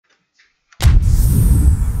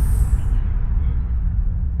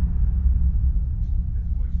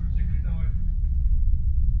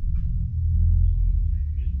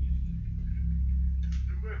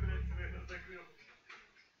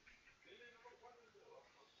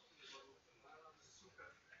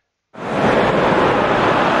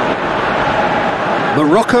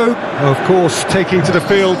Morocco, of course, taking to the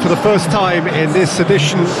field for the first time in this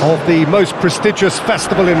edition of the most prestigious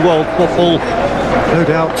festival in world football. No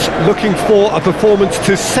doubt looking for a performance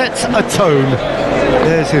to set a tone.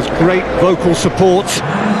 There's his great vocal support.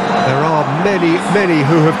 There are many, many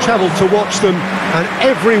who have travelled to watch them, and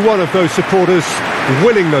every one of those supporters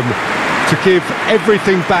willing them to give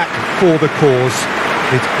everything back for the cause.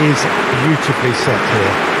 It is beautifully set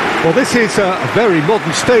here. Well, this is a very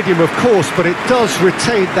modern stadium, of course, but it does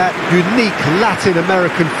retain that unique Latin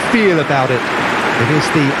American feel about it. It is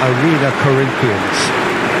the Arena Corinthians.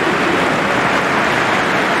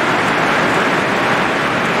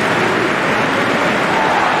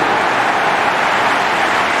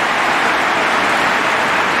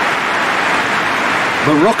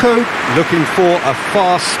 Morocco looking for a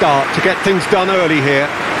fast start to get things done early here.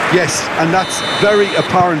 Yes, and that's very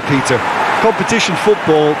apparent, Peter. Competition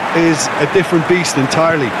football is a different beast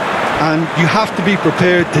entirely, and you have to be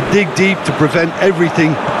prepared to dig deep to prevent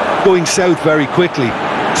everything going south very quickly.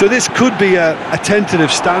 So this could be a tentative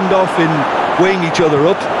standoff in weighing each other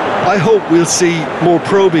up. I hope we'll see more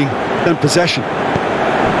probing than possession.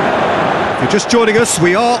 If you're just joining us,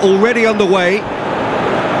 we are already underway.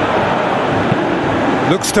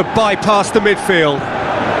 Looks to bypass the midfield.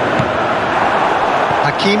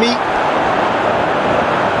 Hakimi.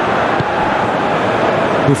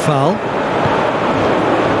 Boufal.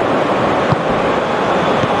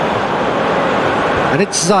 And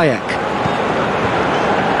it's Ziyech.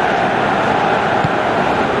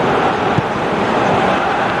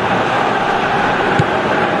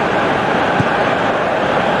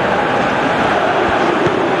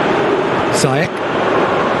 Ziyech.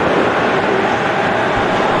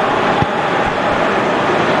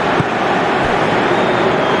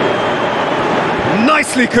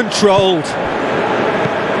 Nicely controlled.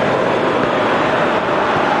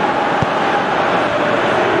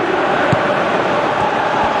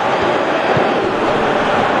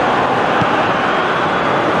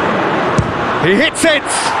 He hits it!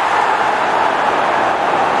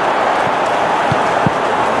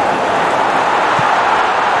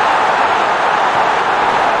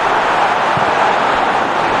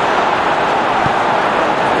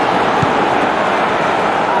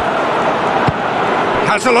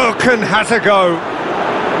 Has a look and has a go.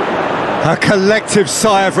 A collective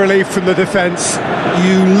sigh of relief from the defence.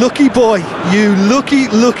 You lucky boy, you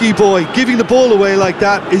lucky boy. Giving the ball away like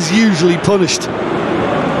that is usually punished.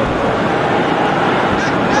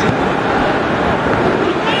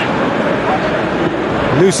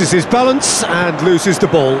 Loses his balance and loses the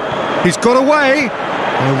ball. He's got away.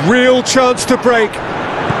 A real chance to break.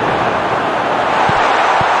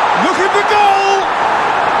 Look at the goal!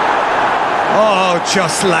 Oh,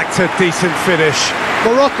 just lacked a decent finish.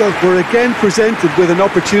 Morocco were again presented with an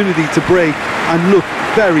opportunity to break and look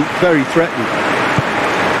very, very threatening.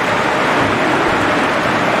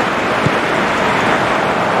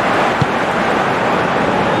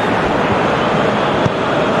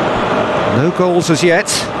 No goals as yet.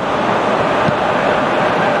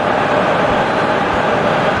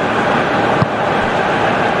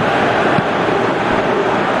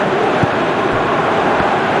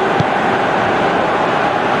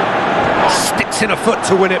 Sticks in a foot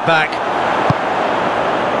to win it back.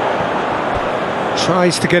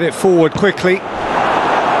 Tries to get it forward quickly. And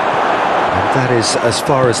that is as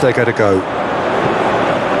far as they're going to go.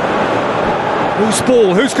 Whose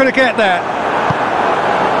ball? Who's going to get there?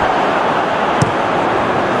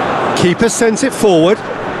 Keeper sends it forward.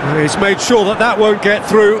 He's made sure that that won't get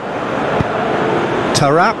through.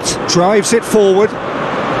 Tarapt drives it forward.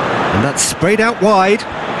 And that's sprayed out wide.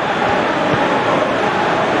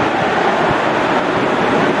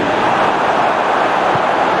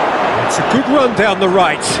 It's a good run down the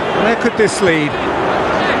right. Where could this lead?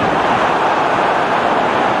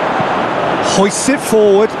 Hoists it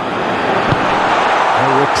forward. A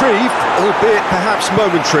reprieve, albeit perhaps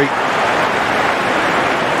momentary.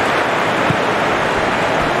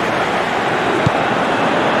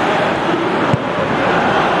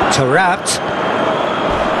 Tarapt.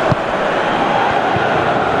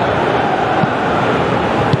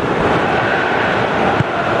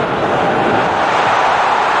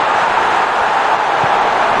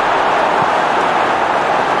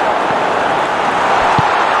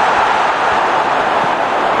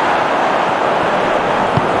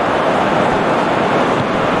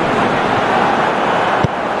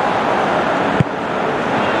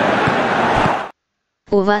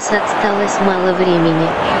 У вас осталось мало времени.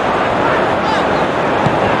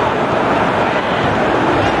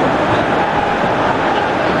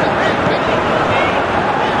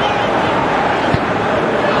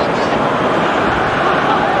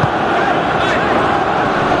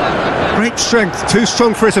 strength, too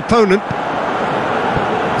strong for his opponent.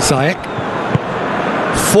 Ziyech.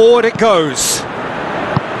 Forward it goes.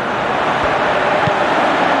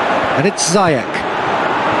 And it's Ziyech.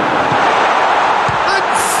 And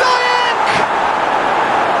Ziyech!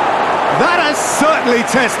 That has certainly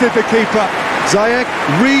tested the keeper. Ziyech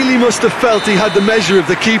really must have felt he had the measure of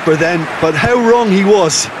the keeper then, but how wrong he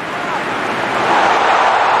was.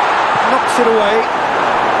 Knocks it away.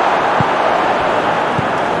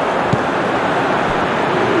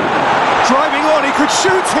 Driving on, he could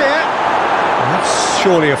shoot here. That's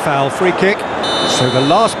surely a foul, free kick. So the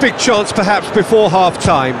last big chance perhaps before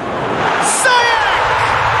half-time. Ziyech!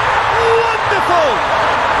 Wonderful!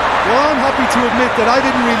 Well, I'm happy to admit that I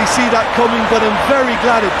didn't really see that coming, but I'm very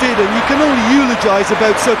glad it did, and you can only eulogise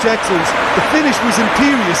about such excellence. The finish was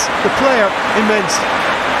imperious, the player immense.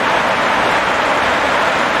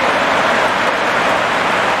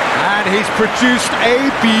 And he's produced a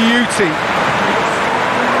beauty.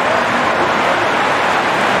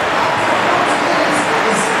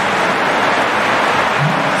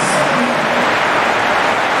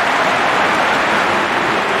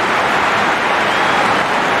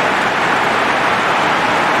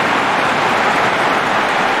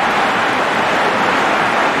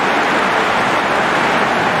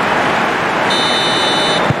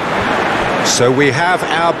 So we have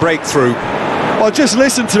our breakthrough. Well, just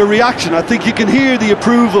listen to the reaction. I think you can hear the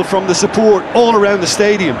approval from the support all around the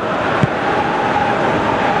stadium.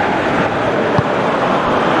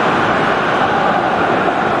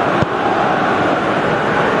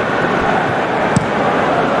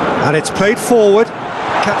 And it's played forward,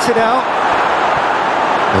 cuts it out.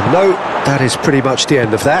 And no, that is pretty much the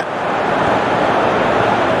end of that.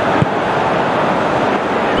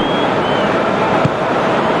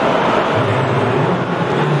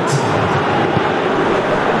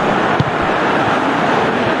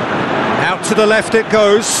 To the left it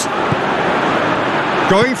goes.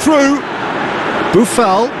 Going through.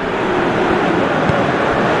 Buffal. And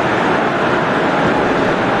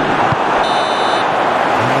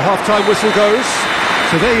the half-time whistle goes.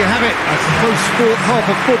 So there you have it. A close-fought half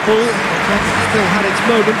of football. Still had its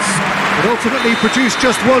moments, but ultimately produced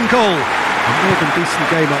just one goal. A more than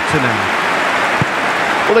decent game up to now.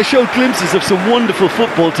 Well, they showed glimpses of some wonderful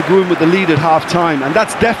football to go in with the lead at half-time, and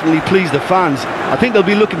that's definitely pleased the fans. I think they'll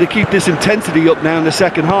be looking to keep this intensity up now in the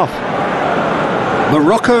second half.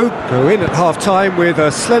 Morocco go in at half-time with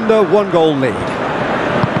a slender one-goal lead.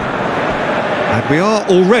 And we are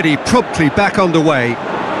already promptly back underway.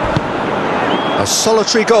 A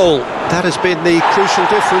solitary goal, that has been the crucial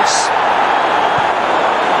difference.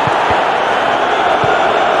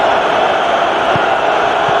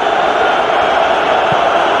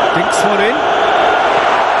 Dinks one in.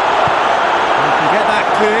 We can get that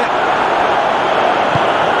clear.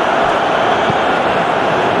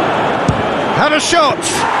 Had a shot!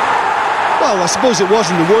 Well, I suppose it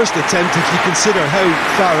wasn't the worst attempt if you consider how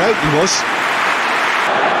far out he was.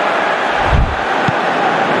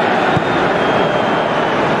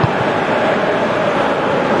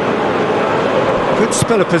 Good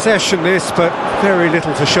spell of possession this, but very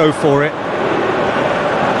little to show for it.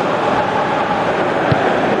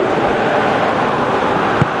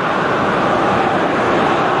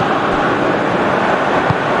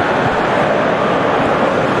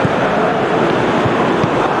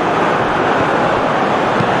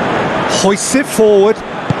 Hoists it forward.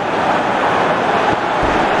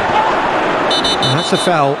 And that's a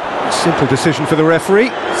foul. Simple decision for the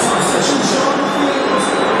referee.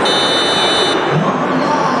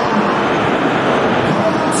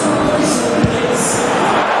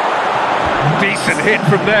 Decent hit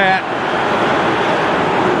from there.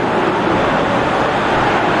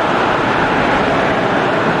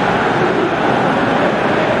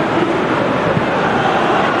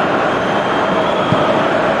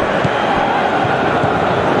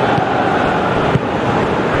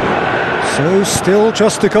 So still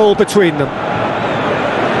just a goal between them.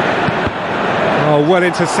 Oh, well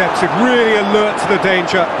intercepted, really alert to the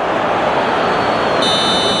danger.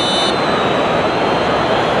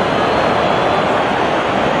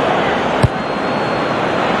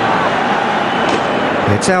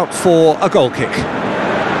 It's out for a goal kick.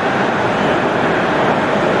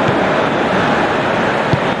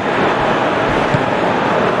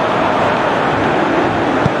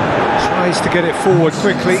 Tries to get it forward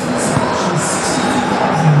quickly.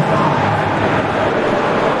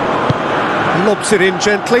 Lobs it in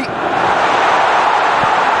gently.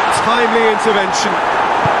 Timely intervention.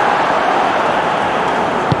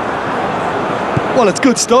 Well, it's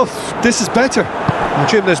good stuff. This is better. Well,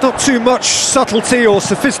 Jim, there's not too much subtlety or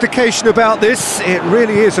sophistication about this. It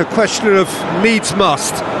really is a question of needs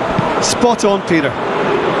must. Spot on, Peter.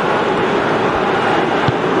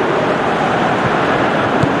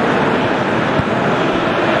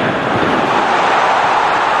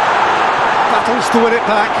 Battles to win it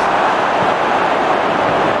back.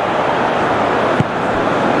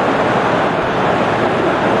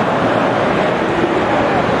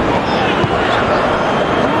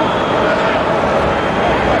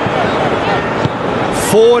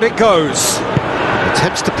 Forward it goes.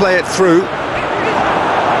 Attempts to play it through.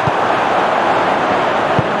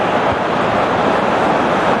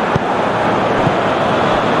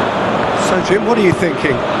 So, Jim, what are you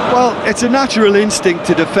thinking? Well, it's a natural instinct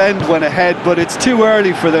to defend when ahead, but it's too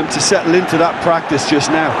early for them to settle into that practice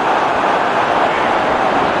just now.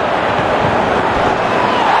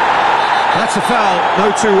 That's a foul,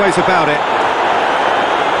 no two ways about it.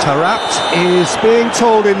 Taarabt is being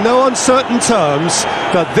told in no uncertain terms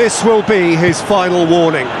that this will be his final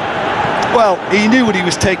warning. Well, he knew what he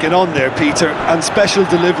was taking on there, Peter, and special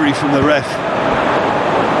delivery from the ref.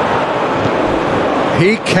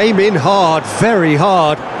 He came in hard, very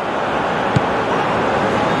hard.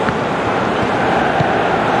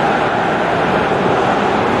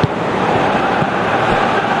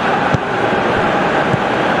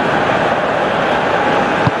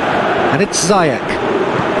 And it's Ziyech.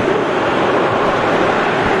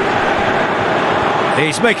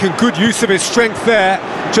 He's making good use of his strength there,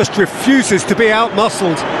 just refuses to be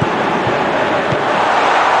out-muscled.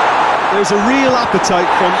 There's a real appetite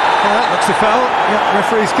from... That's a foul. Yeah,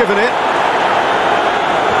 referee's given it.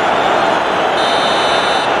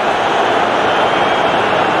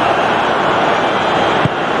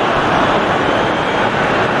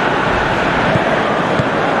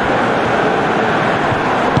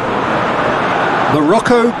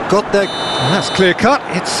 Morocco got their... That's clear cut.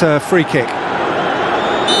 It's a free kick.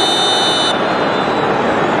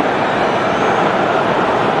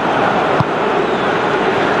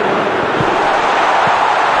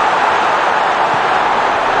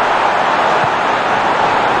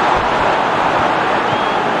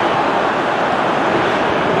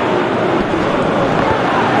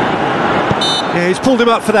 Yeah, he's pulled him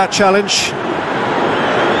up for that challenge.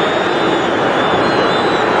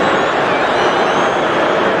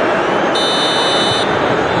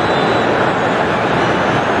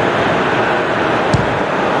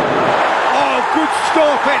 Oh, good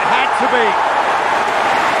stop, it had to be.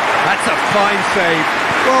 That's a fine save.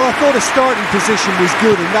 Well, I thought his starting position was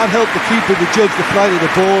good, and that helped the keeper to judge the flight of the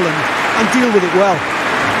ball and deal with it well.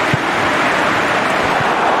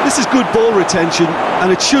 This is good ball retention,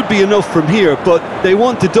 and it should be enough from here, but they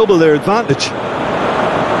want to double their advantage.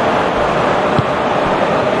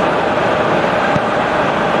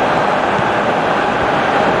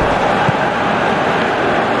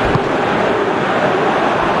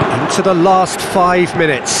 Into the last 5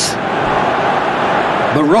 minutes.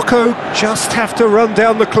 Morocco just have to run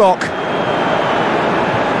down the clock.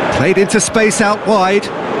 Played into space out wide.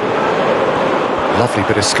 Lovely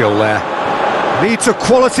bit of skill there. Needs a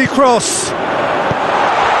quality cross.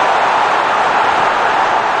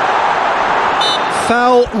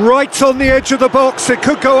 Foul right on the edge of the box. It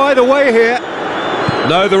could go either way here.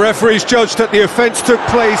 No, the referee's judged that the offence took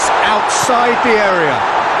place outside the area.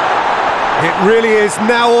 It really is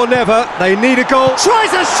now or never. They need a goal.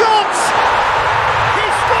 Tries a shot! He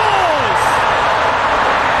scores!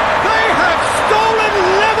 They have stolen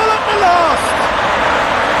level at the last!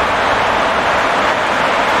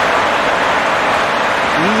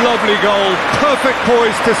 Lovely goal, perfect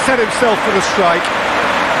poise to set himself for the strike.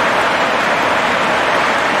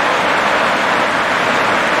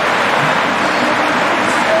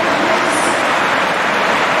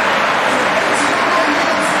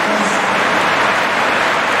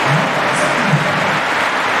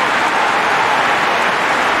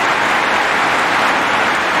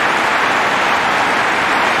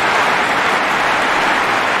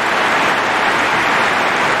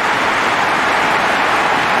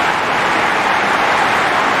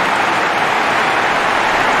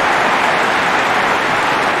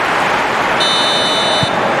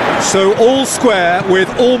 So all square with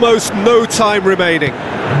almost no time remaining.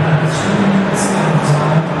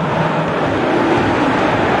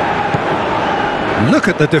 Look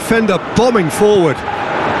at the defender bombing forward.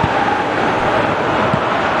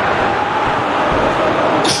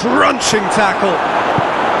 Crunching tackle.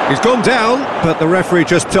 He's gone down, but the referee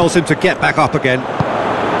just tells him to get back up again.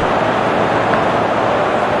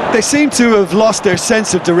 They seem to have lost their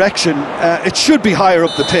sense of direction. It should be higher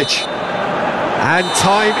up the pitch. And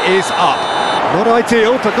time is up. Not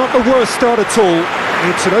ideal, but not the worst start at all.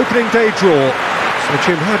 it's an opening day draw. So,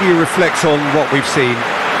 Jim, how do you reflect on what we've seen?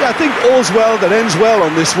 Yeah, I think all's well that ends well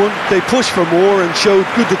on this one. They pushed for more and showed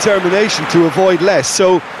good determination to avoid less.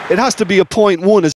 So it has to be a 0.1.